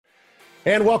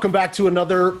And welcome back to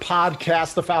another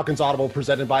podcast, The Falcons Audible,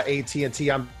 presented by AT&T.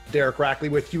 I'm Derek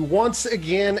Rackley with you once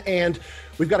again, and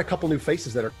we've got a couple new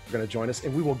faces that are going to join us,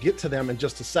 and we will get to them in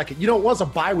just a second. You know, it was a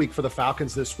bye week for the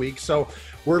Falcons this week, so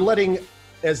we're letting,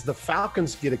 as the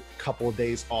Falcons get a couple of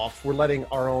days off, we're letting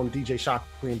our own DJ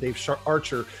Shockley and Dave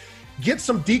Archer get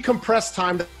some decompressed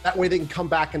time. That way they can come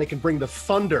back and they can bring the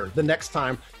thunder the next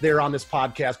time they're on this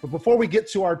podcast. But before we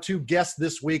get to our two guests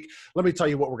this week, let me tell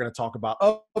you what we're going to talk about.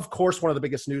 Of course, one of the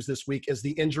biggest news this week is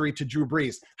the injury to Drew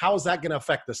Brees. How is that going to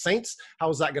affect the Saints? How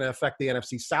is that going to affect the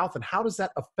NFC South? And how does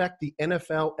that affect the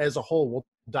NFL as a whole? We'll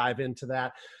dive into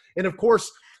that. And of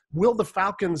course, will the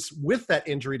Falcons, with that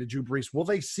injury to Drew Brees, will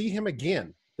they see him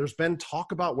again? There's been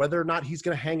talk about whether or not he's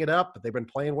going to hang it up, but they've been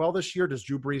playing well this year. Does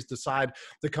Drew Brees decide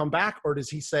to come back, or does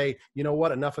he say, you know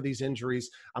what, enough of these injuries,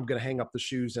 I'm going to hang up the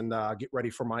shoes and get ready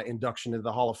for my induction into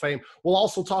the Hall of Fame? We'll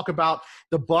also talk about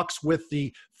the Bucs with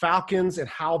the Falcons and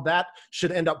how that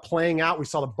should end up playing out. We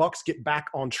saw the Bucs get back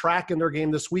on track in their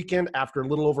game this weekend after a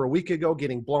little over a week ago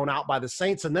getting blown out by the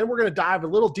Saints. And then we're going to dive a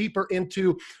little deeper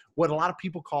into what a lot of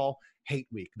people call Hate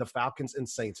Week, the Falcons and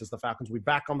Saints, as the Falcons will be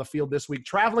back on the field this week,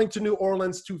 traveling to New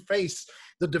Orleans to face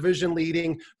the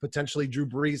division-leading, potentially Drew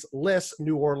Brees-less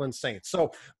New Orleans Saints.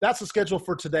 So that's the schedule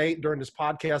for today during this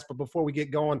podcast. But before we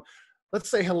get going, let's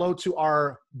say hello to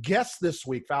our guests this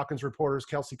week, Falcons reporters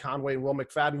Kelsey Conway and Will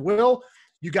McFadden. Will,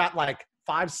 you got like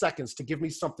 5 seconds to give me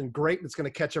something great that's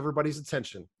going to catch everybody's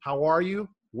attention. How are you?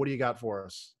 What do you got for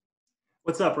us?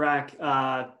 What's up, Rack?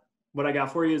 What I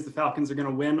got for you is the Falcons are going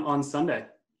to win on Sunday.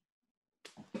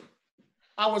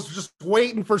 I was just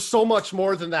waiting for so much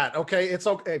more than that. Okay, it's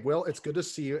okay. Will, it's good to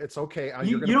see you. It's okay.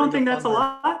 You don't think that's a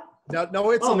lot? No,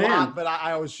 it's a lot. But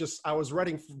I was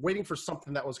waiting for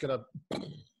something that was gonna,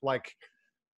 like,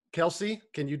 Kelsey,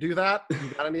 can you do that? You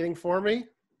got anything for me?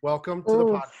 Welcome to the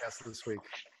podcast this week.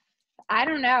 I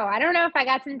don't know if I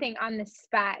got something on the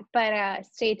spot, but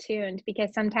stay tuned,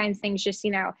 because sometimes things just,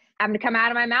 happen to come out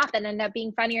of my mouth and end up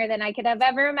being funnier than I could have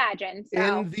ever imagined.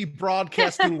 So. In the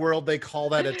broadcasting world, they call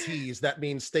that a tease. That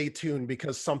means stay tuned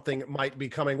because something might be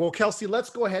coming. Well, Kelsey,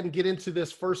 let's go ahead and get into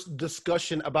this first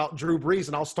discussion about Drew Brees,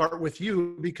 and I'll start with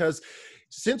you because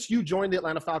since you joined the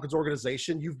Atlanta Falcons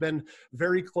organization, you've been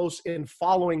very close in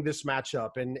following this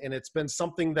matchup, and it's been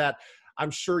something that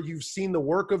I'm sure you've seen the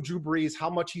work of Drew Brees,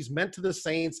 how much he's meant to the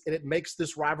Saints, and it makes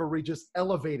this rivalry just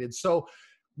elevated. So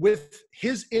with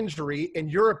his injury, in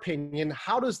your opinion,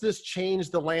 how does this change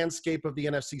the landscape of the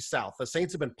NFC South? The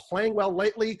Saints have been playing well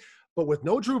lately, but with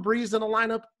no Drew Brees in the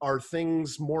lineup, are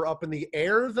things more up in the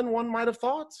air than one might have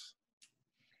thought?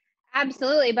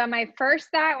 Absolutely. But my first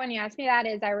thought when you asked me that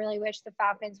is I really wish the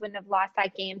Falcons wouldn't have lost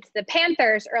that game to the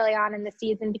Panthers early on in the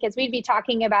season, because we'd be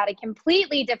talking about a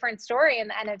completely different story in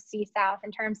the NFC South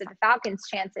in terms of the Falcons'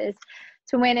 chances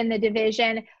to win in the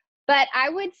division. But I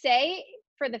would say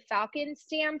for the Falcons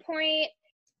standpoint,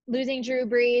 losing Drew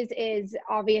Brees is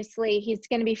obviously, he's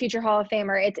going to be future Hall of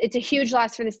Famer. It's a huge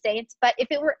loss for the Saints. But if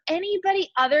it were anybody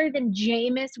other than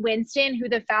Jameis Winston, who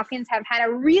the Falcons have had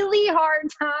a really hard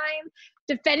time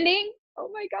defending, oh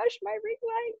my gosh, my ring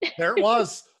light. There it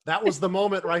was. That was the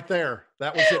moment right there.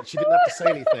 That was it. She didn't have to say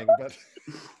anything, but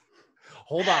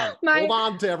hold on. Hold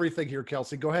on to everything here,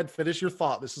 Kelsey. Go ahead, finish your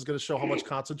thought. This is going to show how much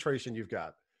concentration you've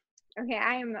got. Okay,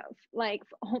 I am like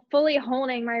fully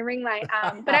holding my ring light.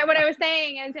 But what I was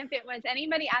saying is, if it was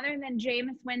anybody other than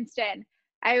Jameis Winston,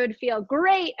 I would feel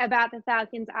great about the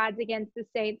Falcons' odds against the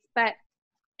Saints. But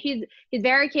he's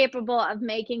very capable of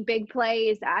making big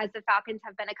plays, as the Falcons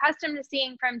have been accustomed to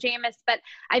seeing from Jameis. But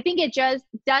I think it just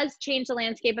does change the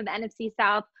landscape of the NFC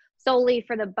South solely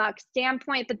for the Bucs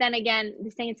standpoint. But then again, the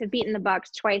Saints have beaten the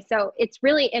Bucs twice, so it's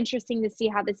really interesting to see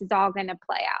how this is all going to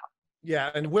play out.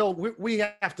 Yeah, and Will, we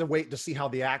have to wait to see how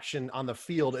the action on the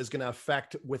field is going to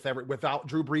affect without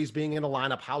Drew Brees being in the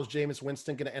lineup. How's Jameis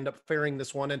Winston going to end up faring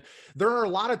this one? And there are a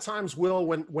lot of times, Will,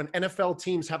 when NFL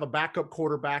teams have a backup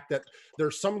quarterback, that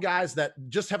there's some guys that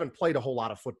just haven't played a whole lot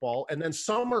of football, and then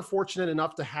some are fortunate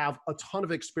enough to have a ton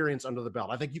of experience under the belt.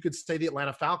 I think you could say the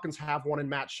Atlanta Falcons have one in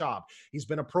Matt Schaub. He's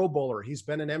been a Pro Bowler. He's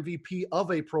been an MVP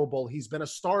of a Pro Bowl. He's been a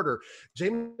starter.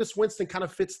 Jameis Winston kind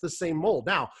of fits the same mold.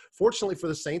 Now, fortunately for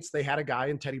the Saints, they had a guy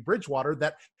in Teddy Bridgewater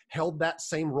that held that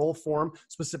same role for him,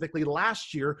 specifically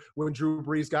last year when Drew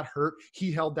Brees got hurt.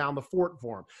 He held down the fort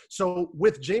for him. So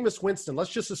with Jameis Winston,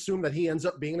 let's just assume that he ends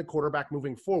up being the quarterback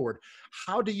moving forward.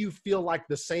 How do you feel like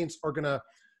the Saints are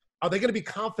they going to be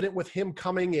confident with him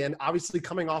coming in, obviously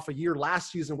coming off a year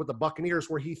last season with the Buccaneers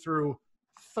where he threw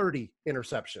 30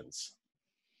 interceptions?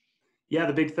 Yeah,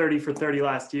 the big 30 for 30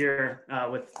 last year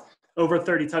with over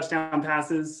 30 touchdown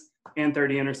passes and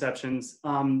 30 interceptions.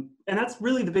 And that's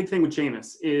really the big thing with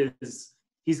Jameis is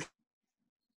he's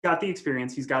got the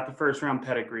experience. He's got the first round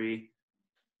pedigree.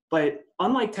 But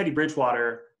unlike Teddy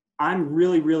Bridgewater, I'm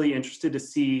really, really interested to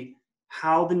see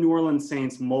how the New Orleans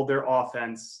Saints mold their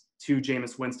offense to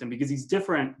Jameis Winston, because he's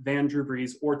different than Drew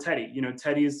Brees or Teddy. You know,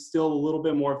 Teddy is still a little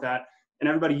bit more of that, and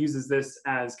everybody uses this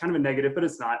as kind of a negative, but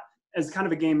it's not, as kind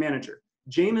of a game manager.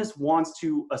 Jameis wants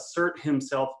to assert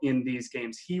himself in these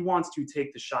games. He wants to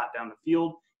take the shot down the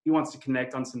field. He wants to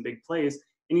connect on some big plays,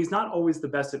 and he's not always the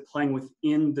best at playing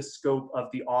within the scope of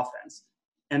the offense.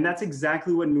 And that's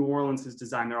exactly what New Orleans has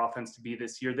designed their offense to be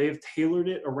this year. They've tailored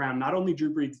it around not only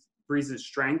Drew Brees'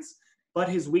 strengths, but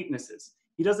his weaknesses.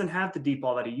 He doesn't have the deep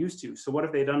ball that he used to. So what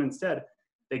have they done instead?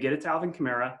 They get it to Alvin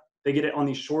Kamara. They get it on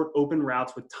these short, open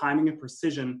routes with timing and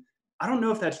precision. I don't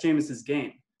know if that's Jameis's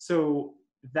game. So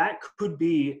that could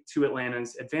be to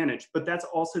Atlanta's advantage. But that's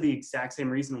also the exact same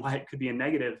reason why it could be a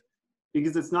negative,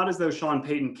 because it's not as though Sean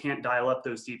Payton can't dial up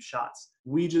those deep shots.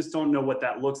 We just don't know what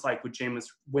that looks like with Jameis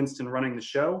Winston running the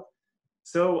show.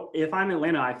 So if I'm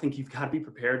Atlanta, I think you've got to be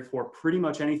prepared for pretty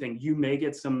much anything. You may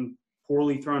get some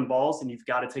poorly thrown balls, and you've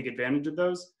got to take advantage of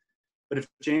those. But if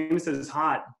Jameis is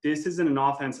hot, this isn't an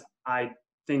offense I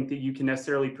think that you can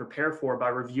necessarily prepare for by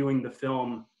reviewing the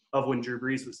film of when Drew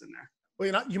Brees was in there.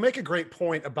 Well, you make a great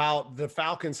point about the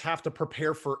Falcons have to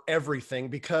prepare for everything,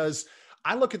 because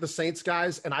I look at the Saints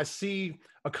guys and I see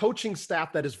a coaching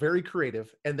staff that is very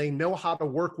creative and they know how to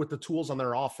work with the tools on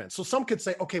their offense. So some could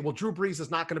say, okay, well, Drew Brees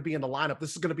is not going to be in the lineup.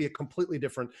 This is going to be a completely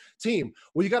different team.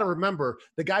 Well, you got to remember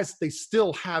the guys they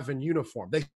still have in uniform.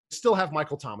 They still have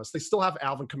Michael Thomas. They still have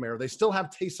Alvin Kamara. They still have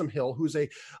Taysom Hill, who's a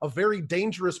very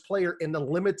dangerous player in the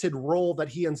limited role that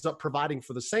he ends up providing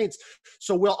for the Saints.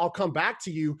 So, Will, I'll come back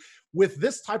to you. With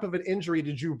this type of an injury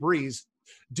to Drew Brees,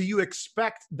 do you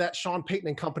expect that Sean Payton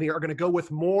and company are going to go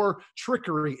with more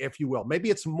trickery, if you will? Maybe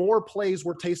it's more plays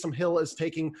where Taysom Hill is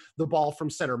taking the ball from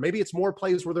center. Maybe it's more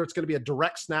plays where it's going to be a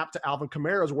direct snap to Alvin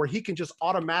Kamara, where he can just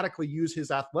automatically use his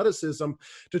athleticism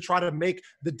to try to make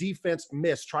the defense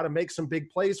miss, try to make some big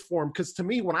plays for him. Because to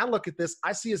me, when I look at this,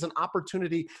 I see as an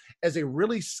opportunity as a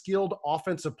really skilled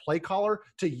offensive play caller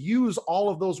to use all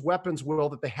of those weapons, Will,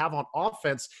 that they have on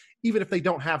offense, even if they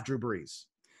don't have Drew Brees.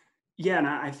 Yeah, and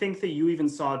I think that you even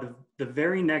saw the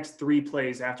very next three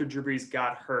plays after Drew Brees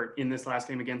got hurt in this last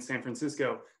game against San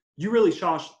Francisco. You really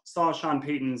saw Sean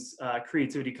Payton's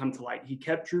creativity come to light. He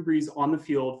kept Drew Brees on the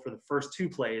field for the first two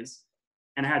plays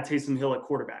and had Taysom Hill at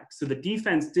quarterback. So the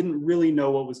defense didn't really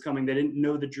know what was coming. They didn't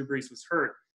know that Drew Brees was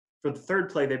hurt. For the third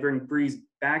play, they bring Brees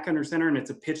back under center, and it's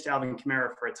a pitch to Alvin Kamara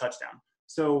for a touchdown.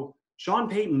 So Sean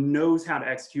Payton knows how to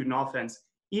execute an offense,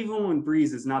 even when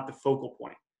Brees is not the focal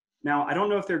point. Now, I don't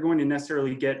know if they're going to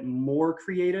necessarily get more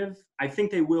creative. I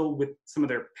think they will with some of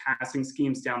their passing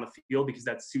schemes down the field because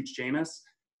that suits Jameis.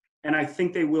 And I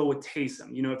think they will with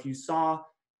Taysom. You know, if you saw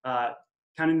kind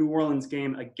of New Orleans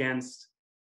game against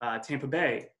Tampa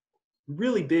Bay,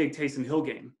 really big Taysom Hill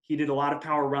game. He did a lot of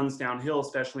power runs downhill,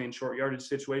 especially in short yardage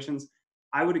situations.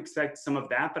 I would expect some of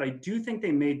that, but I do think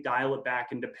they may dial it back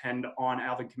and depend on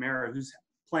Alvin Kamara, who's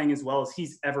playing as well as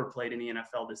he's ever played in the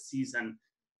NFL this season.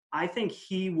 I think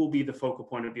he will be the focal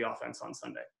point of the offense on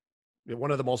Sunday.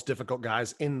 One of the most difficult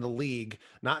guys in the league,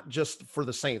 not just for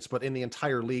the Saints, but in the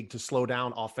entire league to slow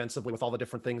down offensively with all the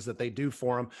different things that they do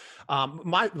for him.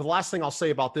 The last thing I'll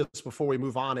say about this before we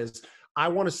move on is I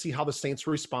want to see how the Saints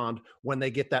respond when they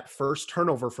get that first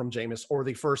turnover from Jameis or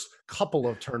the first couple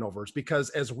of turnovers, because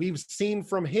as we've seen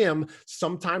from him,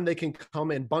 sometimes they can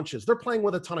come in bunches. They're playing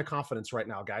with a ton of confidence right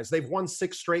now, guys. They've won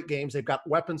 6 straight games. They've got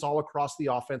weapons all across the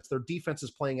offense. Their defense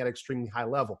is playing at an extremely high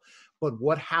level. But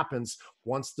what happens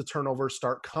once the turnovers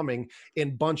start coming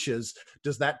in bunches?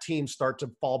 Does that team start to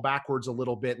fall backwards a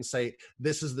little bit and say,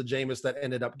 this is the Jameis that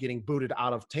ended up getting booted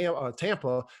out of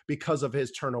Tampa because of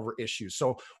his turnover issues?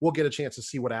 So we'll get a chance to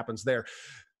see what happens there.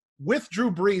 With Drew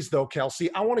Brees, though,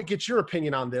 Kelsey, I want to get your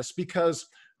opinion on this because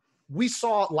we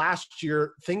saw last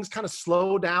year things kind of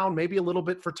slow down maybe a little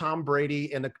bit for Tom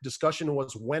Brady, and the discussion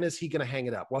was, when is he going to hang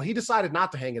it up? Well, he decided not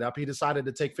to hang it up. He decided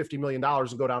to take $50 million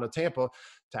and go down to Tampa,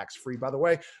 tax-free, by the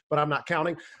way, but I'm not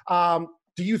counting.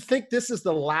 Do you think this is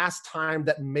the last time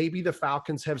that maybe the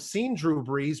Falcons have seen Drew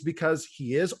Brees, because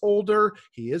he is older,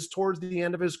 he is towards the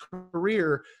end of his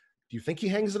career? Do you think he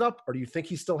hangs it up, or do you think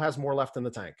he still has more left in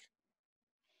the tank?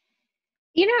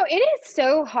 You know, it is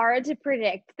so hard to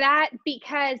predict that,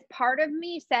 because part of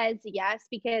me says yes,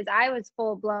 because I was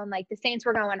full blown, like the Saints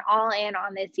were going all in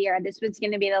on this year. This was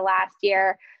going to be the last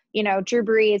year, you know, Drew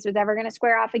Brees was ever going to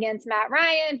square off against Matt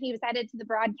Ryan. He was headed to the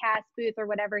broadcast booth or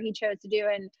whatever he chose to do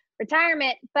in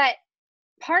retirement. But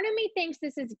part of me thinks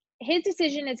his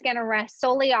decision is going to rest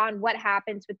solely on what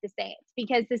happens with the Saints,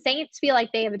 because the Saints feel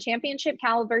like they have a championship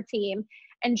caliber team.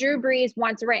 And Drew Brees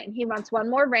wants a ring. He wants one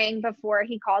more ring before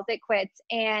he calls it quits.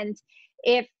 And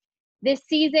if this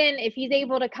season, if he's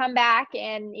able to come back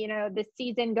and, this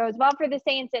season goes well for the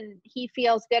Saints and he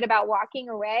feels good about walking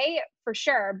away, for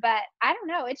sure. But I don't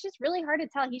know. It's just really hard to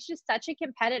tell. He's just such a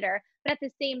competitor. But at the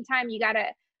same time, you got to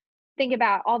think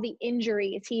about all the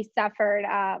injuries he suffered.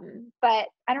 But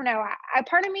I don't know.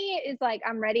 Part of me is like,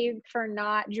 I'm ready for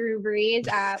not Drew Brees.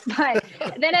 But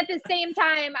then at the same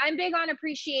time, I'm big on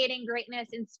appreciating greatness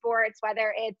in sports,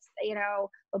 whether it's,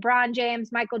 LeBron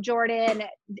James, Michael Jordan,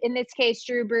 in this case,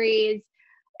 Drew Brees.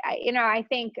 I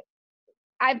think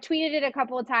I've tweeted it a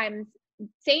couple of times.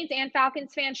 Saints and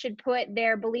Falcons fans should put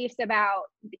their beliefs about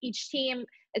each team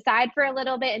aside for a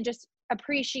little bit and just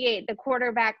appreciate the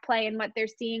quarterback play and what they're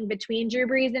seeing between Drew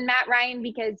Brees and Matt Ryan,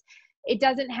 because it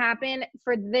doesn't happen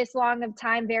for this long of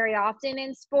time very often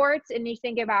in sports. And you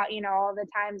think about, all the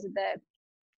times of the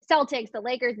Celtics, the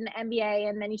Lakers, and the NBA,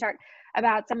 and then you talk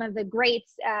about some of the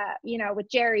greats, with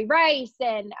Jerry Rice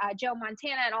and Joe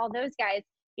Montana and all those guys,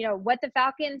 what the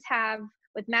Falcons have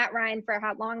with Matt Ryan for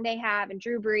how long they have and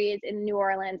Drew Brees in New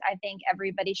Orleans. I think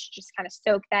everybody should just kind of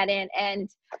soak that in, and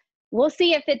we'll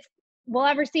see if we'll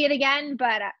ever see it again.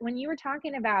 But when you were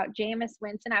talking about Jameis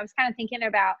Winston, I was kind of thinking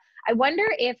about, I wonder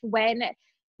if when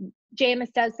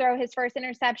Jameis does throw his first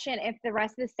interception, if the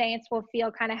rest of the Saints will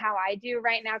feel kind of how I do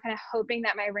right now, kind of hoping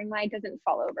that my ring light doesn't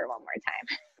fall over one more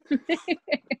time.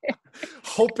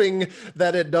 Hoping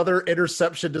that another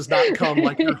interception does not come,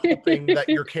 like you're hoping that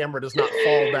your camera does not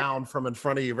fall down from in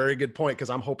front of you. Very good point, because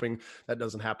I'm hoping that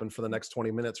doesn't happen for the next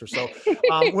 20 minutes or so.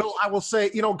 Well, I will say,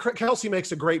 Kelsey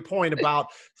makes a great point about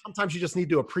sometimes you just need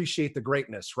to appreciate the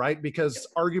greatness, right? Because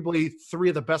arguably 3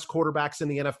 of the best quarterbacks in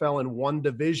the NFL in one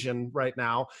division right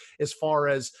now, as far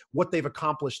as what they've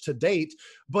accomplished to date.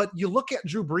 But you look at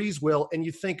Drew Brees, Will, and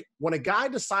you think when a guy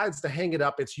decides to hang it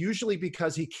up, it's usually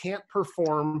because he can't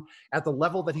perform at the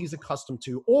level that he's accustomed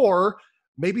to, or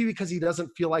maybe because he doesn't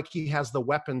feel like he has the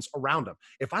weapons around him.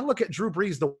 If I look at Drew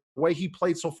Brees, the way he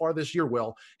played so far this year,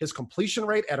 Will, his completion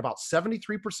rate at about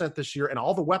 73% this year and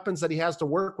all the weapons that he has to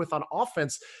work with on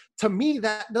offense, to me,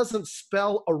 that doesn't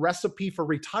spell a recipe for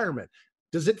retirement.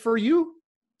 Does it for you?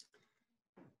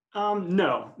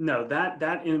 No,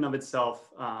 that in and of itself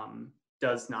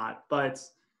does not. But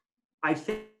I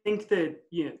think that,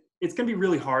 it's going to be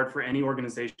really hard for any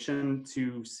organization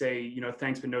to say,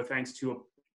 thanks, but no thanks to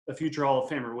a future Hall of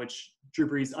Famer, which Drew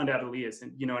Brees undoubtedly is.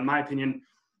 And, in my opinion,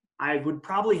 I would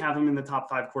probably have him in the top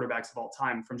 5 quarterbacks of all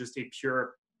time from just a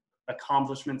pure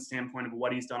accomplishment standpoint of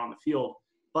what he's done on the field.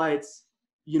 But,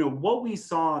 what we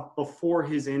saw before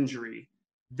his injury,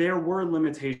 there were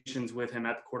limitations with him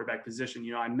at the quarterback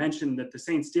position. I mentioned that the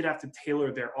Saints did have to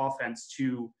tailor their offense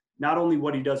to not only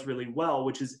what he does really well,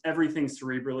 which is everything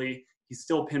cerebrally. He's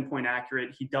still pinpoint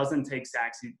accurate. He doesn't take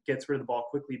sacks. He gets rid of the ball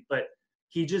quickly, but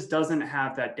he just doesn't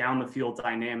have that down the field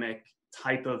dynamic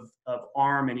type of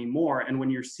arm anymore. And when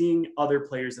you're seeing other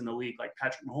players in the league, like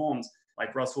Patrick Mahomes,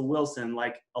 like Russell Wilson,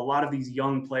 like a lot of these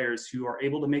young players who are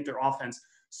able to make their offense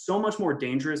so much more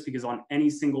dangerous because on any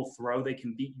single throw, they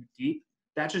can beat you deep,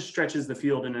 that just stretches the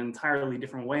field in an entirely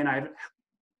different way. And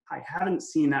I haven't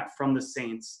seen that from the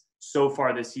Saints so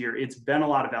far this year. It's been a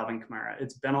lot of Alvin Kamara.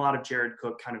 It's been a lot of Jared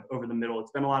Cook kind of over the middle.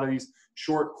 It's been a lot of these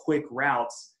short, quick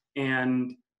routes.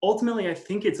 And ultimately, I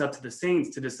think it's up to the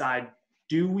Saints to decide,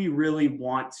 do we really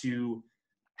want to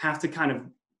have to kind of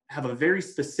have a very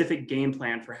specific game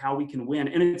plan for how we can win?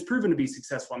 And it's proven to be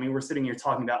successful. I mean, we're sitting here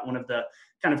talking about one of the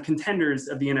kind of contenders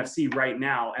of the NFC right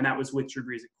now, and that was with Drew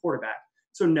Brees at quarterback.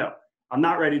 So no, I'm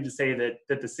not ready to say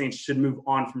that the Saints should move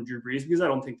on from Drew Brees, because I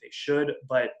don't think they should.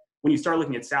 But when you start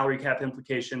looking at salary cap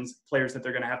implications, players that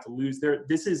they're going to have to lose,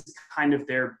 this is kind of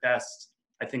their best,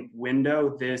 I think,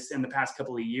 window this in the past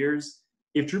couple of years.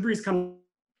 If Drew Brees comes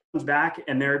back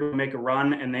and they're going to make a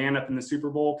run and they end up in the Super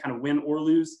Bowl, kind of win or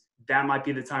lose, that might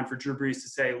be the time for Drew Brees to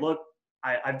say, look,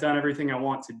 I've done everything I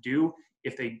want to do.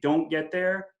 If they don't get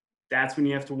there, that's when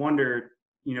you have to wonder,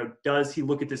 does he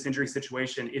look at this injury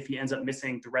situation? If he ends up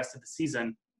missing the rest of the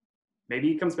season,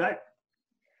 maybe he comes back.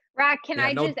 Rock, can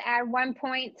I just add one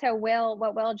point to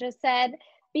what Will just said?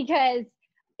 Because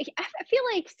I feel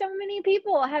like so many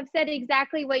people have said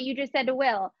exactly what you just said to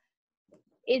Will.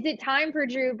 Is it time for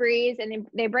Drew Brees? And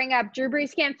they bring up Drew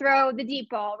Brees can't throw the deep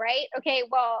ball, right? Okay,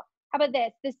 well, how about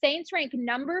this? The Saints rank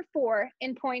number 4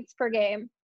 in points per game,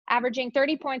 averaging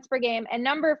 30 points per game, and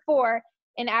number 4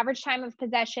 in average time of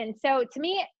possession. So to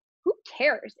me, who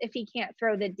cares if he can't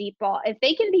throw the deep ball? If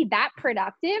they can be that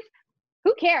productive,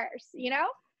 who cares,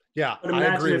 Yeah, but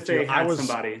imagine if they had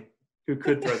somebody who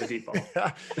could throw the deep ball.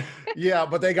 Yeah,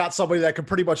 but they got somebody that can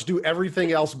pretty much do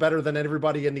everything else better than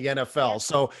everybody in the NFL.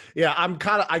 So yeah,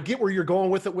 I get where you're going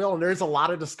with it, Will. And there's a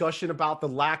lot of discussion about the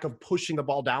lack of pushing the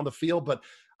ball down the field. But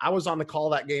I was on the call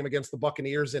that game against the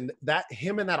Buccaneers, and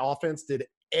him and that offense did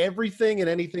everything and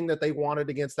anything that they wanted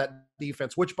against that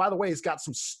defense, which, by the way, has got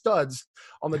some studs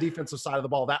on the defensive side of the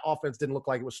ball. That offense didn't look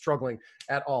like it was struggling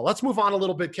at all. Let's move on a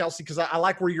little bit, Kelsey, because I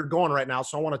like where you're going right now.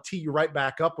 So I want to tee you right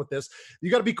back up with this.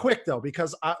 You got to be quick, though,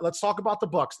 because let's talk about the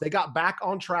Bucs. They got back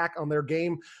on track on their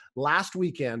game last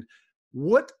weekend.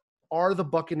 What are the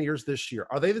Buccaneers this year?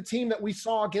 Are they the team that we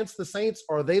saw against the Saints?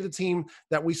 Or are they the team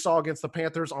that we saw against the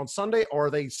Panthers on Sunday? Or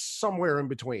are they somewhere in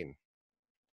between?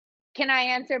 Can I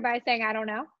answer by saying I don't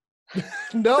know?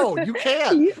 No, you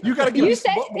can't. You got to give me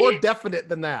more definite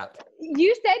than that.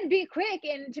 You said be quick,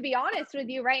 and to be honest with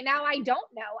you, right now I don't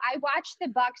know. I watch the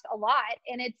Bucs a lot,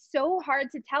 and it's so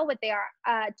hard to tell what they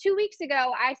are. 2 weeks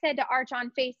ago, I said to Arch on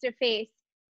Face to Face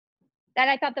that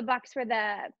I thought the Bucs were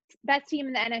the best team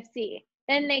in the NFC.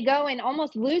 Then they go and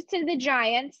almost lose to the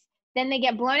Giants. Then they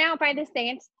get blown out by the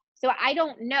Saints. So I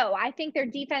don't know. I think their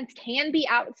defense can be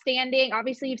outstanding.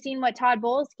 Obviously, you've seen what Todd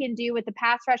Bowles can do with the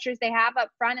pass rushers they have up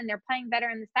front, and they're playing better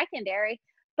in the secondary.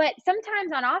 But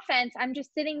sometimes on offense, I'm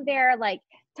just sitting there like,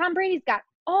 Tom Brady's got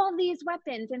all these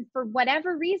weapons, and for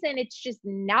whatever reason, it's just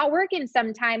not working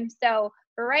sometimes. So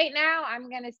for right now, I'm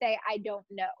going to say I don't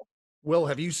know. Will,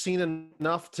 have you seen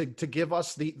enough to give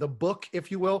us the book,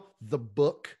 if you will, the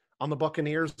book on the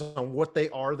Buccaneers on what they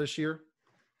are this year?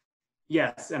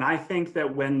 Yes, and I think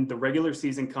that when the regular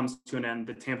season comes to an end,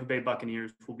 the Tampa Bay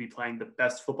Buccaneers will be playing the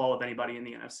best football of anybody in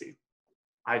the NFC.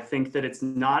 I think that it's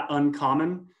not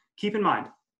uncommon. Keep in mind,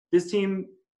 this team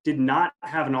did not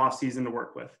have an offseason to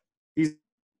work with. These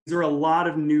are a lot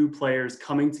of new players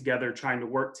coming together, trying to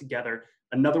work together.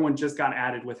 Another one just got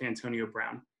added with Antonio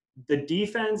Brown. The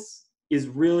defense is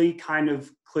really kind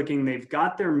of clicking. They've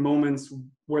got their moments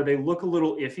where they look a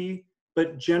little iffy,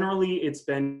 but generally it's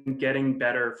been getting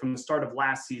better from the start of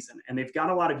last season. And they've got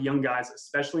a lot of young guys,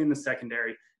 especially in the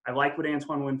secondary. I like what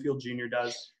Antoine Winfield Jr.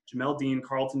 does. Jamel Dean,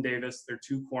 Carlton Davis, their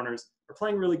two corners, are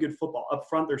playing really good football. Up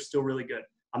front, they're still really good.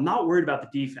 I'm not worried about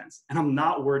the defense, and I'm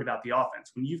not worried about the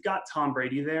offense. When you've got Tom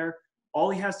Brady there, all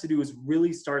he has to do is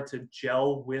really start to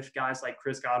gel with guys like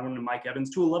Chris Godwin and Mike Evans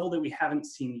to a level that we haven't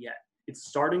seen yet. It's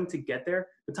starting to get there,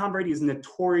 but Tom Brady is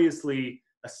notoriously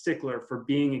a stickler for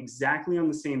being exactly on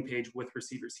the same page with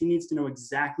receivers. He needs to know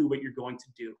exactly what you're going to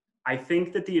do. I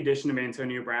think that the addition of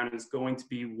Antonio Brown is going to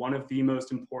be one of the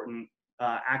most important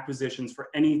acquisitions for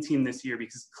any team this year,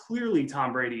 because clearly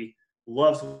Tom Brady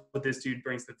loves what this dude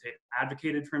brings to the table.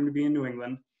 Advocated for him to be in New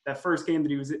England. That first game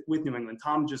that he was with New England,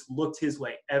 Tom just looked his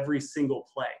way every single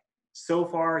play. So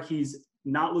far, he's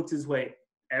not looked his way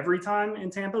every time in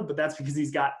Tampa, but that's because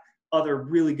he's got other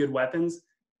really good weapons.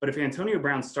 But if Antonio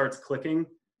Brown starts clicking,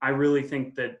 I really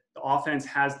think that the offense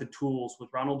has the tools, with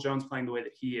Ronald Jones playing the way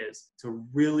that he is, to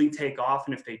really take off.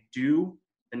 And if they do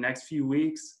the next few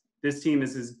weeks, this team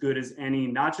is as good as any,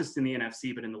 not just in the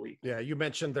NFC, but in the league. Yeah, you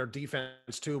mentioned their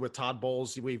defense too with Todd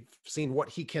Bowles. We've seen what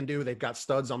he can do. They've got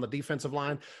studs on the defensive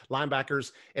line,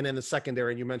 linebackers, and in the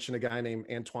secondary. And you mentioned a guy named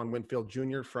Antoine Winfield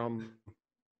Jr. from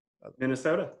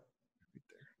Minnesota.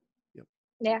 Yep.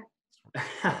 Yeah.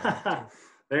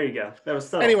 There you go. That was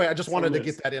so. Anyway, I just wanted to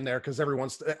get that in there because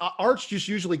Arch just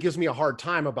usually gives me a hard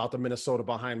time about the Minnesota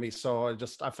behind me. So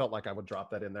I felt like I would drop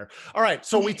that in there. All right.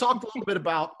 So we talked a little bit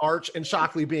about Arch and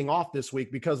Shockley being off this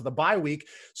week because of the bye week.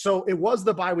 So it was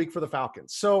the bye week for the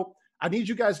Falcons. So I need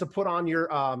you guys to put on your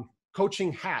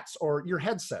coaching hats or your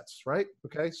headsets, right?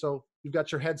 Okay. So you've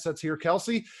got your headsets here,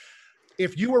 Kelsey.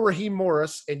 If you were Raheem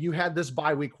Morris and you had this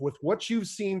bye week with what you've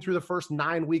seen through the first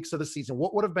 9 weeks of the season,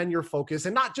 what would have been your focus?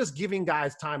 And not just giving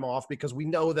guys time off, because we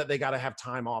know that they got to have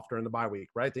time off during the bye week,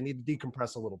 right? They need to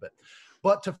decompress a little bit.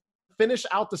 But to finish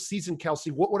out the season,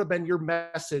 Kelsey, what would have been your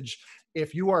message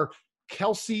if you are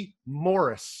Kelsey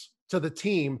Morris to the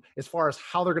team as far as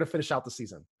how they're going to finish out the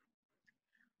season?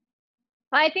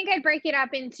 Well, I think I'd break it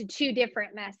up into two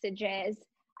different messages.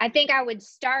 I think I would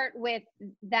start with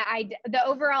the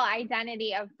overall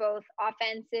identity of both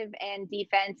offensive and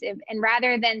defensive. And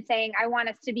rather than saying, I want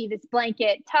us to be this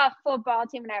blanket, tough football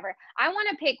team, whatever, I want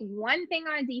to pick one thing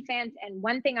on defense and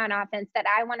one thing on offense that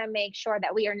I want to make sure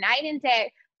that we are night and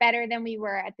day better than we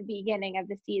were at the beginning of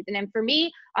the season. And for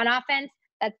me, on offense,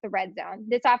 that's the red zone.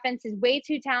 This offense is way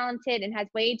too talented and has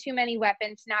way too many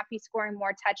weapons to not be scoring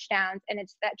more touchdowns. And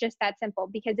it's just that simple,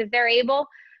 because if they're able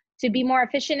to be more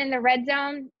efficient in the red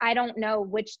zone, I don't know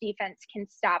which defense can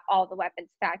stop all the weapons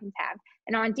Falcons have.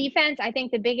 And on defense, I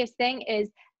think the biggest thing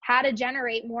is how to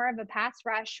generate more of a pass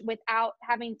rush without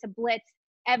having to blitz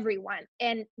everyone.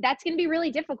 And that's going to be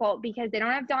really difficult because they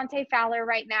don't have Dante Fowler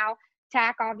right now.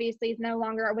 Tack obviously is no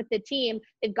longer with the team.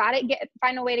 They've got to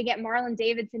find a way to get Marlon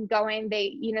Davidson going.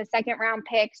 They, second round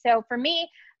pick. So for me,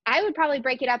 I would probably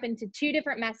break it up into two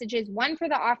different messages, one for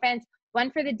the offense,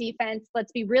 one for the defense.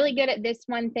 Let's be really good at this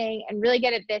one thing and really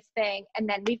good at this thing. And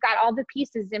then we've got all the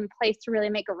pieces in place to really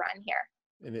make a run here.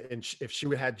 And if she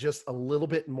had just a little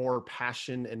bit more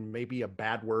passion and maybe a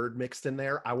bad word mixed in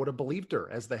there, I would have believed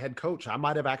her as the head coach. I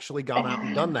might have actually gone out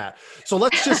and done that. So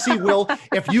let's just see, Will,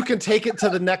 if you can take it to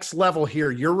the next level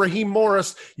here. You're Raheem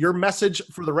Morris, your message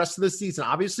for the rest of the season.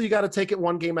 Obviously, you got to take it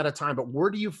one game at a time, but where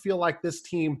do you feel like this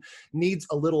team needs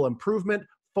a little improvement,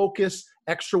 focus,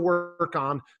 extra work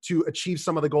on to achieve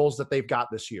some of the goals that they've got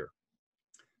this year?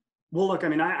 Well, look,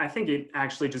 I think it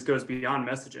actually just goes beyond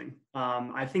messaging.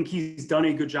 I think he's done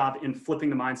a good job in flipping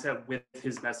the mindset with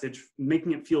his message,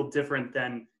 making it feel different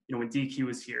than, when DQ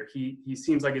was here. He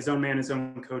seems like his own man, his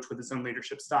own coach with his own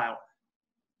leadership style.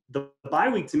 The bye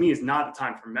week to me is not the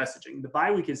time for messaging. The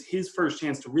bye week is his first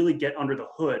chance to really get under the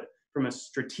hood from a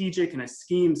strategic and a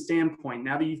scheme standpoint.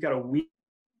 Now that you've got a week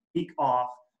off,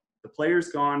 the player's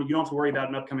gone, you don't have to worry about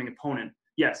an upcoming opponent.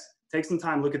 Yes, take some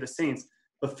time, look at the Saints,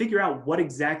 but figure out what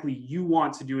exactly you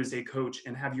want to do as a coach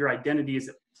and have your identity as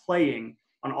playing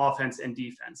on offense and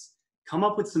defense. Come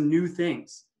up with some new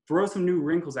things. Throw some new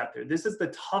wrinkles out there. This is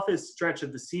the toughest stretch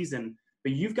of the season,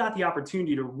 but you've got the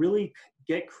opportunity to really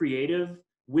get creative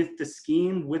with the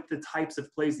scheme, with the types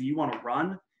of plays that you want to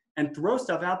run, and throw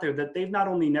stuff out there that they've not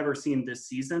only never seen this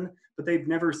season, but they've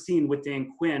never seen with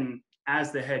Dan Quinn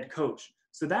as the head coach.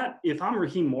 So that, if I'm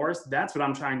Raheem Morris, that's what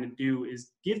I'm trying to do,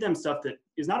 is give them stuff that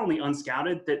is not only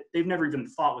unscouted, that they've never even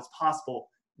thought was possible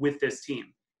with this team.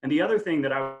 And the other thing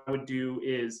that I would do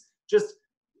is just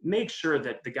make sure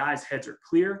that the guys' heads are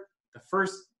clear. The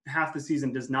first half of the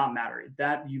season does not matter.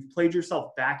 That you've played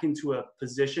yourself back into a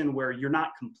position where you're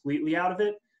not completely out of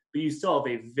it, but you still have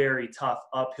a very tough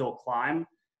uphill climb.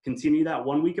 Continue that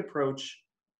 1 week approach,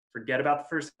 forget about the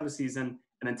first half of the season,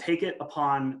 and then take it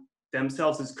upon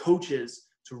themselves as coaches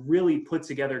to really put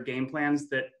together game plans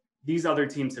that these other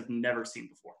teams have never seen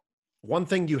before. One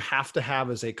thing you have to have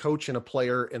as a coach and a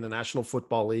player in the National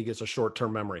Football League is a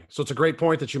short-term memory. So it's a great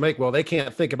point that you make. Well, they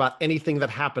can't think about anything that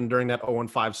happened during that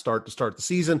 0-5 start to start the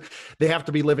season. They have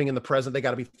to be living in the present. They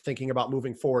got to be thinking about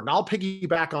moving forward. And I'll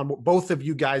piggyback on what both of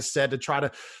you guys said to try to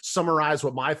summarize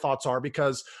what my thoughts are,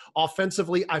 because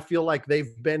offensively, I feel like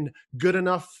they've been good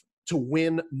enough to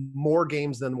win more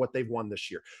games than what they've won this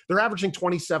year. They're averaging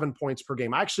 27 points per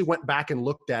game. I actually went back and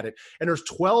looked at it, and there's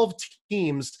 12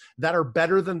 teams that are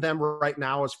better than them right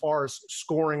now as far as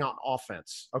scoring on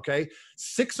offense, okay?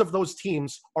 6 of those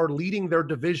teams are leading their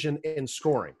division in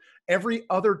scoring. Every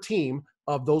other team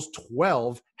of those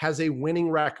 12 has a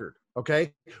winning record.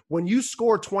 Okay. When you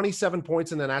score 27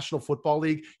 points in the National Football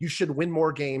League, you should win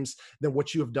more games than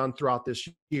what you have done throughout this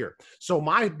year. So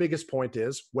my biggest point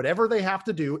is whatever they have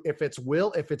to do, if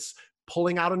it's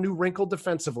pulling out a new wrinkle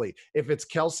defensively, if it's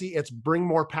Kelsey, it's bring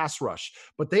more pass rush,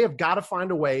 but they have got to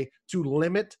find a way to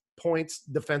limit points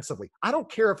defensively. I don't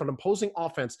care if an opposing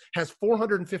offense has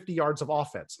 450 yards of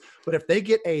offense, but if they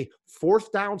get a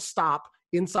 4th down stop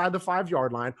inside the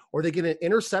 5-yard line, or they get an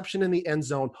interception in the end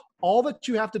zone, all that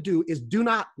you have to do is do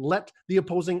not let the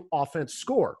opposing offense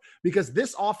score. Because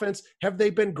this offense, have they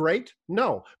been great?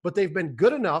 No, but they've been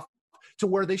good enough to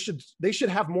where they should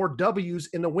have more W's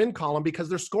in the win column because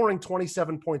they're scoring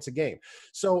 27 points a game.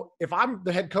 So if I'm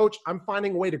the head coach, I'm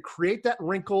finding a way to create that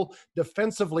wrinkle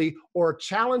defensively or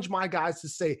challenge my guys to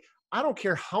say, I don't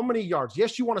care how many yards.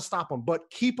 Yes, you want to stop them, but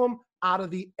keep them out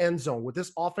of the end zone. With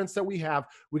this offense that we have,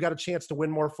 we got a chance to win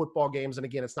more football games. And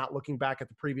again, it's not looking back at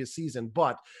the previous season,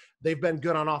 but they've been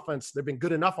good on offense. They've been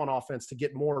good enough on offense to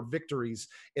get more victories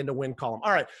in the win column.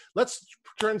 All right, let's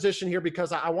transition here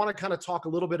because I want to kind of talk a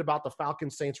little bit about the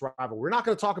Falcons-Saints rivalry. We're not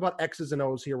going to talk about X's and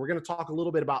O's here. We're going to talk a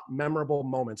little bit about memorable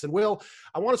moments. And Will,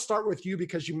 I want to start with you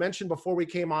because you mentioned before we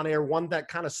came on air, one that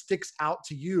kind of sticks out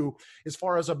to you as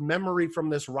far as a memory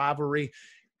from this rivalry.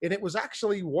 And it was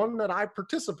actually one that I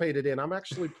participated in. I'm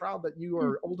actually proud that you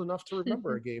are old enough to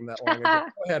remember a game that long ago.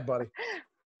 Go ahead, buddy.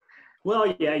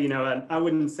 Well, yeah, I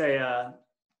wouldn't say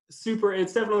super.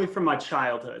 It's definitely from my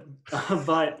childhood.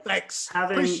 But thanks.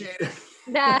 Appreciate it.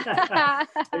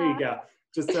 There you go.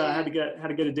 Just had to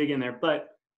get a dig in there. But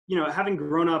having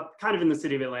grown up kind of in the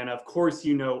city of Atlanta, of course,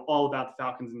 all about the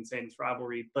Falcons and Saints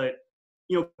rivalry. But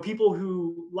people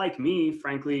who, like me,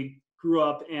 frankly, grew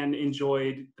up and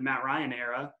enjoyed the Matt Ryan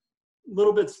era, a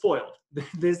little bit spoiled.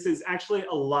 This is actually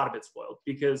a lot of it spoiled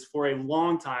because for a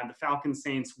long time, the Falcons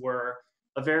Saints were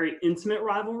a very intimate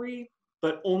rivalry,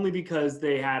 but only because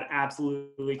they had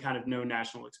absolutely kind of no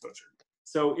national exposure.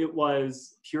 So it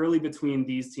was purely between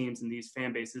these teams and these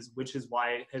fan bases, which is why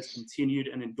it has continued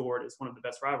and endured as one of the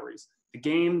best rivalries. The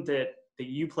game that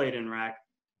you played in, Rack,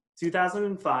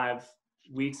 2005,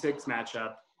 Week 6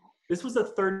 matchup, this was a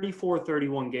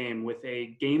 34-31 game with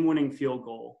a game-winning field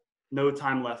goal, no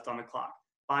time left on the clock.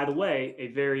 By the way,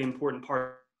 a very important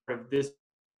part of this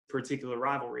particular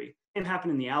rivalry, it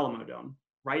happened in the Alamo Dome,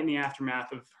 right in the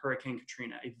aftermath of Hurricane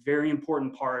Katrina, a very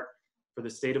important part for the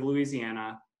state of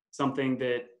Louisiana, something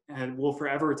that will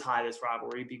forever tie this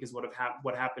rivalry because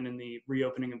what happened in the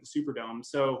reopening of the Superdome.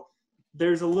 So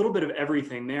there's a little bit of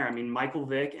everything there. I mean, Michael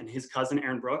Vick and his cousin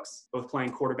Aaron Brooks, both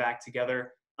playing quarterback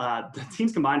together. The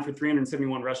teams combined for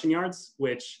 371 rushing yards,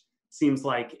 which seems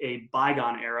like a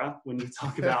bygone era when you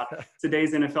talk about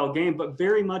today's NFL game, but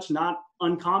very much not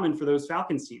uncommon for those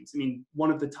Falcons teams. I mean, one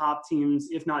of the top teams,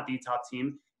 if not the top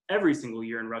team, every single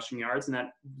year in rushing yards, and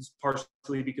that was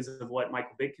partially because of what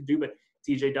Michael Vick could do, but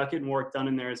TJ Duckett and Warwick Dunn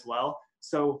in there as well.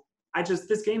 So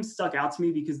this game stuck out to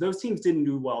me because those teams didn't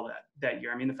do well that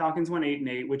year. I mean, the Falcons went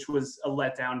 8-8, which was a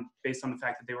letdown based on the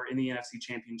fact that they were in the NFC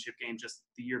Championship game just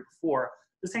the year before.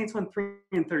 The Saints went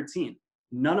 3-13.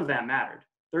 None of that mattered.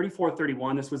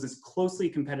 34-31, this was as closely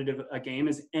competitive a game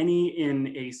as any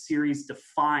in a series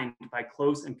defined by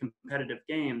close and competitive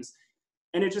games.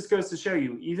 And it just goes to show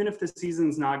you, even if the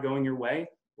season's not going your way,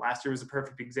 last year was a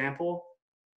perfect example,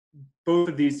 both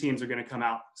of these teams are going to come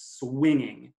out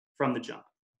swinging from the jump.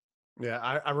 Yeah,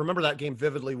 I remember that game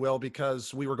vividly, Will,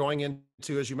 because we were going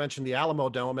into, as you mentioned, the Alamo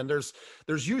Dome, and there's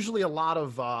usually a lot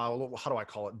of, how do I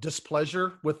call it,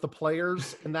 displeasure with the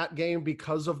players in that game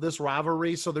because of this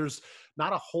rivalry. So there's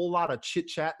not a whole lot of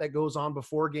chit-chat that goes on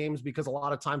before games because a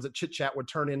lot of times that chit-chat would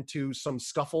turn into some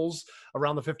scuffles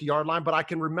around the 50-yard line. But I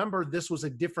can remember this was a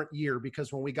different year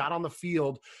because when we got on the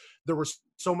field, there were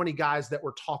so many guys that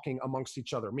were talking amongst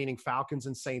each other, meaning Falcons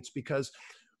and Saints, because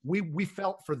we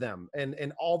felt for them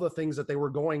and all the things that they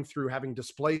were going through, having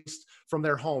displaced from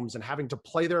their homes and having to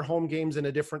play their home games in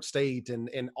a different state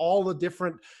and all the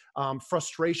different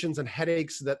frustrations and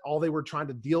headaches that all they were trying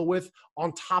to deal with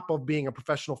on top of being a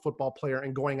professional football player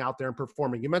and going out there and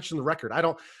performing. You mentioned the record. I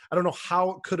don't know how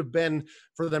it could have been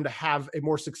for them to have a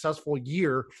more successful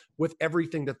year with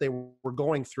everything that they were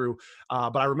going through.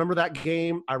 But I remember that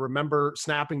game. I remember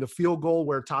snapping the field goal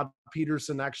where Todd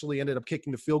Peterson actually ended up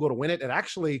kicking the field goal to win it. And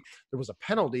actually there was a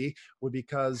penalty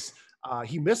because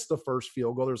he missed the first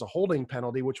field goal. There was a holding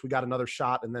penalty, which we got another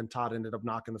shot, and then Todd ended up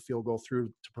knocking the field goal through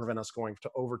to prevent us going to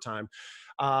overtime.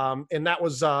 And that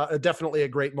was definitely a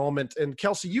great moment. And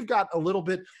Kelsey, you've got a little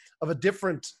bit of a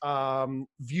different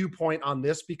viewpoint on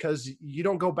this because you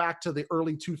don't go back to the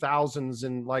early 2000s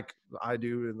and like I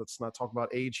do, and let's not talk about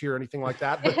age here or anything like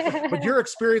that, but your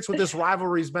experience with this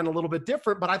rivalry has been a little bit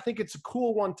different, but I think it's a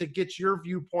cool one to get your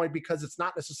viewpoint because it's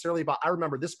not necessarily about, I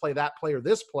remember this play, that play, or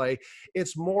this play.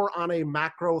 It's more on a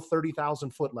macro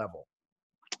 30,000 foot level.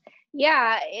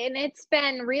 Yeah, and it's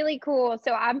been really cool.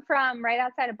 So I'm from right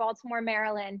outside of Baltimore,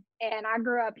 Maryland, and I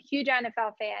grew up a huge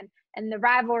NFL fan. And the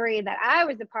rivalry that I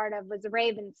was a part of was the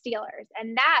Ravens Steelers.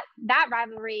 And that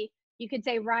rivalry, you could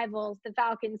say, rivals the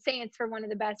Falcons Saints for one of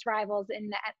the best rivalries in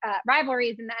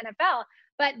the NFL.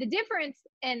 But the difference,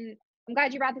 and I'm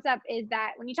glad you brought this up, is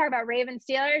that when you talk about Ravens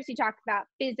Steelers, you talk about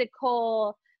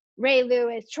physical, Ray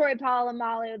Lewis, Troy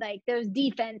Polamalu, like those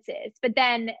defenses. But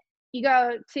then you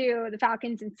go to the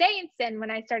Falcons and Saints, and when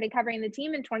I started covering the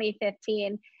team in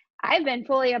 2015, I've been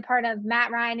fully a part of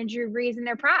Matt Ryan and Drew Brees in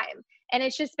their prime. And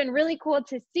it's just been really cool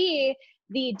to see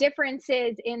the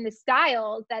differences in the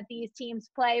styles that these teams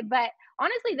play. But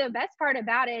honestly, the best part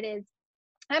about it is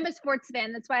I'm a sports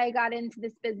fan. That's why I got into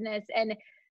this business. And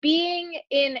being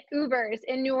in Ubers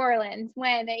in New Orleans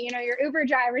when, your Uber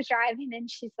driver's driving and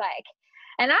she's like,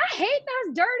 and I hate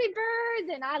those dirty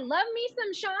birds, and I love me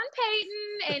some Sean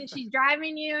Payton, and she's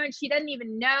driving you, and she doesn't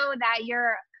even know that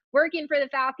you're working for the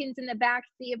Falcons in the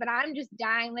backseat, but I'm just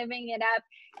dying, living it up.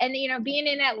 And, being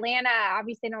in Atlanta,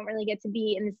 obviously I don't really get to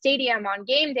be in the stadium on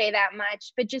game day that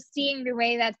much, but just seeing the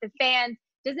way that the fans,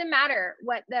 doesn't matter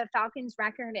what the Falcons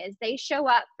record is, they show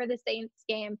up for the Saints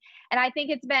game. And I think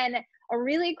it's been a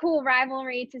really cool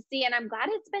rivalry to see, and I'm glad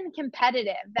it's been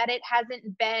competitive, that it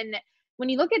hasn't been, when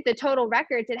you look at the total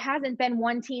records, it hasn't been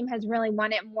one team has really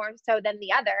won it more so than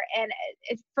the other. And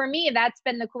for me, that's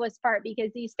been the coolest part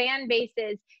because these fan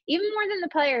bases, even more than the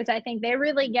players, I think they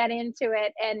really get into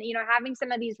it. And, having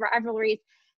some of these rivalries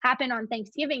happen on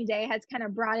Thanksgiving Day has kind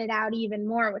of brought it out even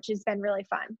more, which has been really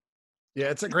fun. Yeah,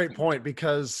 it's a great point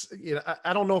because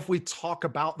I don't know if we talk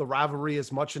about the rivalry as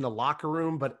much in the locker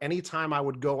room, but anytime I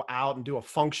would go out and do a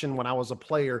function when I was a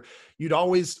player, you'd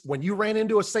always, when you ran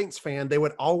into a Saints fan, they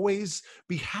would always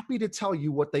be happy to tell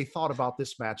you what they thought about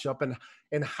this matchup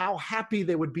and how happy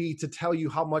they would be to tell you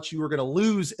how much you were going to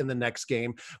lose in the next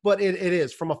game. But it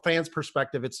is, from a fan's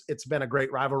perspective, it's been a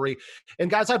great rivalry.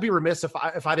 And guys, I'd be remiss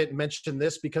if I didn't mention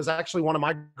this, because actually one of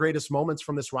my greatest moments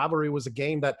from this rivalry was a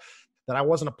game that I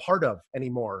wasn't a part of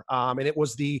anymore. And it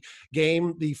was the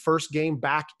first game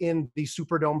back in the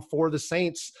Superdome for the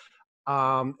Saints.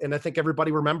 And I think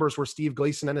everybody remembers where Steve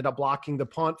Gleason ended up blocking the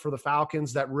punt for the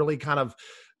Falcons. That really kind of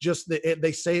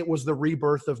they say it was the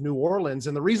rebirth of New Orleans.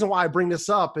 And the reason why I bring this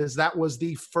up is that was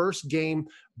the first game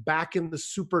back in the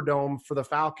Superdome for the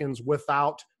Falcons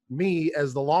without me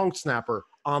as the long snapper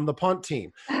on the punt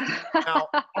team. Now,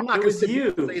 I'm not going to say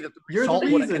that the result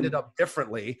would have ended up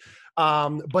differently,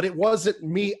 but it wasn't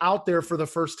me out there for the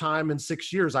first time in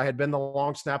 6 years. I had been the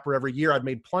long snapper every year. I'd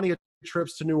made plenty of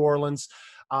trips to New Orleans.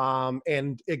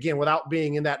 And again, without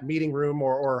being in that meeting room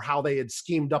or how they had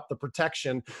schemed up the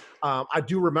protection, I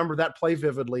do remember that play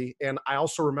vividly. And I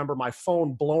also remember my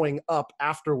phone blowing up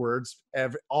afterwards.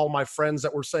 All my friends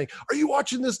that were saying, "Are you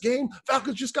watching this game?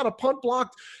 Falcons just got a punt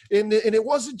blocked and it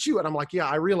wasn't you." And I'm like, "Yeah,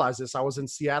 I realize this. I was in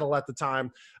Seattle at the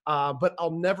time." But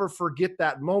I'll never forget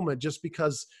that moment, just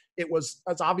because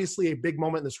it's obviously a big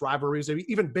moment in this rivalry. It's an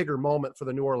even bigger moment for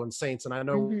the New Orleans Saints. And I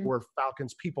know we're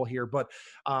Falcons people here, but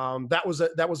that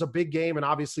was a big game. And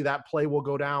obviously that play will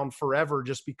go down forever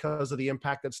just because of the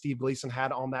impact that Steve Gleason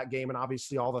had on that game. And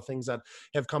obviously all the things that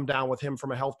have come down with him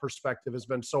from a health perspective has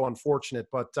been so unfortunate.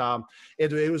 But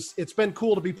it's been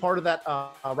cool to be part of that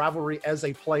rivalry as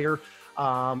a player.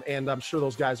 And I'm sure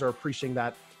those guys are appreciating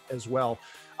that as well.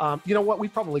 You know what?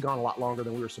 We've probably gone a lot longer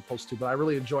than we were supposed to, but I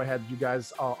really enjoy having you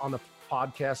guys on the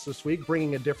podcast this week,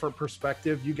 bringing a different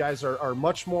perspective. You guys are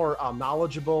much more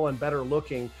knowledgeable and better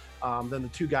looking than the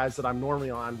two guys that I'm normally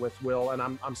on with, Will. And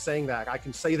I'm saying that. I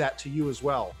can say that to you as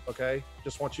well, okay?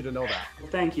 Just want you to know that.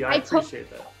 Thank you. I appreciate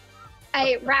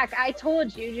that. Rack, I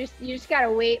told you, you just got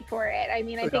to wait for it. I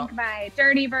mean, I think my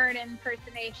Dirty Bird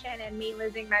impersonation and me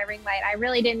losing my ring light, I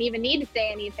really didn't even need to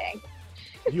say anything.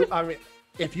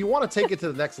 If you want to take it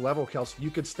to the next level, Kelsey,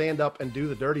 you could stand up and do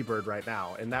the Dirty Bird right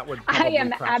now, and that would. I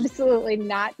am absolutely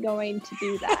not going to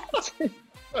do that.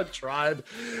 I tried.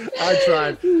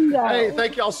 No. Hey,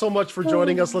 thank you all so much for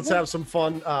joining us. Let's have some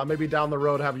fun. Maybe down the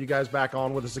road, have you guys back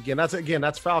on with us again.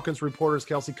 That's Falcons reporters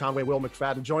Kelsey Conway, Will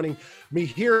McFadden. Joining me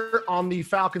here on the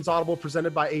Falcons Audible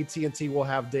presented by AT&T. We'll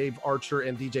have Dave Archer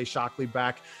and DJ Shockley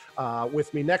back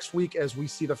with me next week as we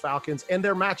see the Falcons and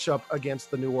their matchup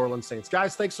against the New Orleans Saints.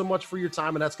 Guys, thanks so much for your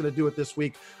time, and that's going to do it this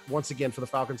week. Once again, for the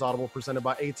Falcons Audible presented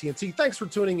by AT&T. Thanks for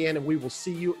tuning in, and we will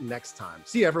see you next time.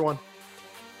 See you, everyone.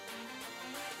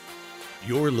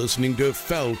 You're listening to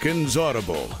Falcons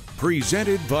Audible,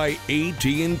 presented by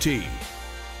AT&T.